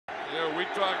we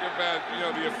talk about,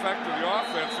 the effect of the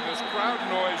offense, and this crowd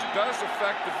noise does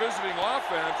affect the visiting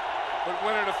offense, but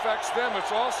when it affects them,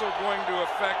 it's also going to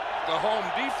affect the home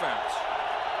defense.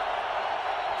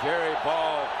 Jerry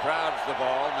Ball crowds the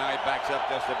ball. Now he backs up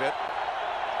just a bit.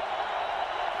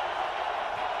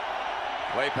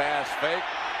 Play pass fake.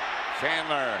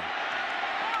 Chandler.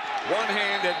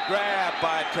 One-handed grab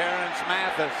by Terance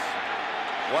Mathis.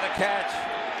 What a catch.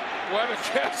 What a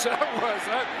catch that was.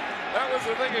 That was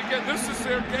the thing. Again, this is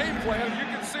their game plan. You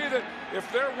can see that if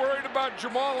they're worried about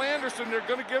Jamal Anderson, they're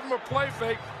going to give him a play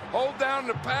fake, hold down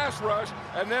the pass rush,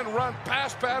 and then run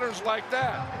pass patterns like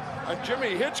that. And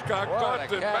Jimmy Hitchcock thought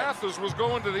that Mathis was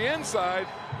going to the inside.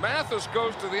 Mathis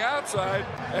goes to the outside,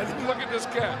 and look at this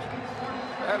catch.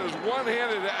 That is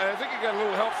one-handed. I think he got a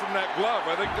little help from that glove.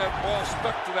 I think that ball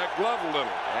stuck to that glove a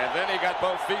little. And then he got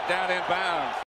both feet down in bounds.